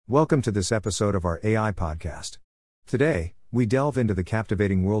Welcome to this episode of our AI podcast. Today, we delve into the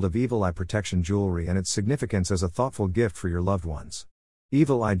captivating world of Evil Eye Protection Jewelry and its significance as a thoughtful gift for your loved ones.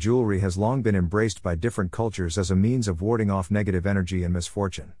 Evil Eye jewelry has long been embraced by different cultures as a means of warding off negative energy and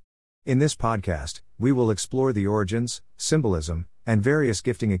misfortune. In this podcast, we will explore the origins, symbolism, and various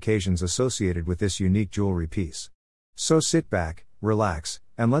gifting occasions associated with this unique jewelry piece. So sit back, relax,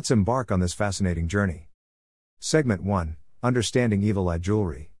 and let's embark on this fascinating journey. Segment 1: Understanding Evil Eye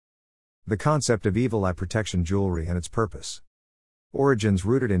Jewelry. The concept of Evil Eye Protection Jewelry and its purpose. Origins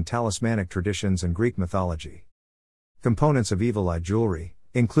rooted in talismanic traditions and Greek mythology. Components of Evil Eye Jewelry,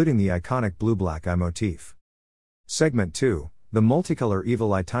 including the iconic blue-black eye motif. Segment 2: The multicolor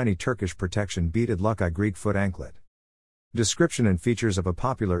Evil Eye Tiny Turkish Protection Beaded Luck Eye Greek Foot Anklet. Description and features of a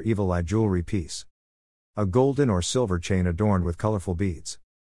popular Evil Eye jewelry piece. A golden or silver chain adorned with colorful beads.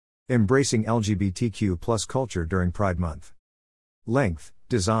 Embracing LGBTQ+ culture during Pride Month. Length,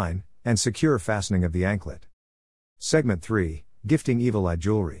 design, and secure fastening of the anklet. Segment 3: Gifting Evil Eye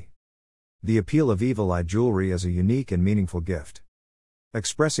Jewelry. The appeal of Evil Eye jewelry as a unique and meaningful gift.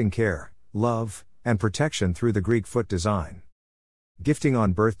 Expressing care, love, and protection through the Greek foot design. Gifting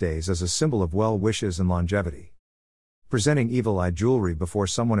on birthdays as a symbol of well wishes and longevity. Presenting Evil Eye jewelry before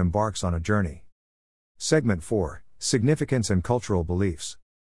someone embarks on a journey. Segment 4: Significance and cultural beliefs.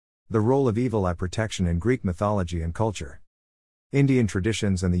 The role of Evil Eye protection in Greek mythology and culture. Indian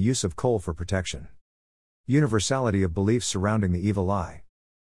traditions and the use of kohl for protection. Universality of beliefs surrounding the evil eye.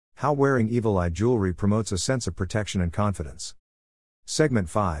 How wearing Evil Eye jewelry promotes a sense of protection and confidence. Segment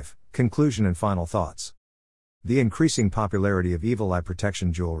 5: Conclusion and final thoughts. The increasing popularity of Evil Eye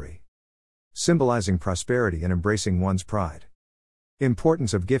Protection Jewelry. Symbolizing prosperity and embracing one's pride.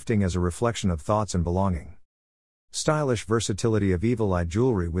 Importance of gifting as a reflection of thoughts and belonging. Stylish versatility of Evil Eye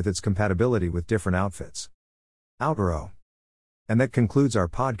jewelry with its compatibility with different outfits. Outro. And that concludes our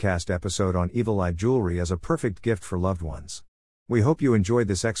podcast episode on Evil Eye jewelry as a perfect gift for loved ones. We hope you enjoyed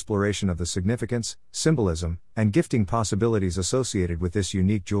this exploration of the significance, symbolism, and gifting possibilities associated with this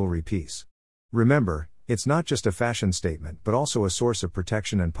unique jewelry piece. Remember, it's not just a fashion statement but also a source of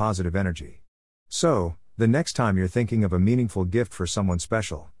protection and positive energy. So, the next time you're thinking of a meaningful gift for someone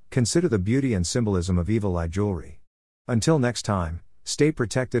special, consider the beauty and symbolism of Evil Eye jewelry. Until next time, stay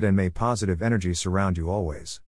protected and may positive energy surround you always.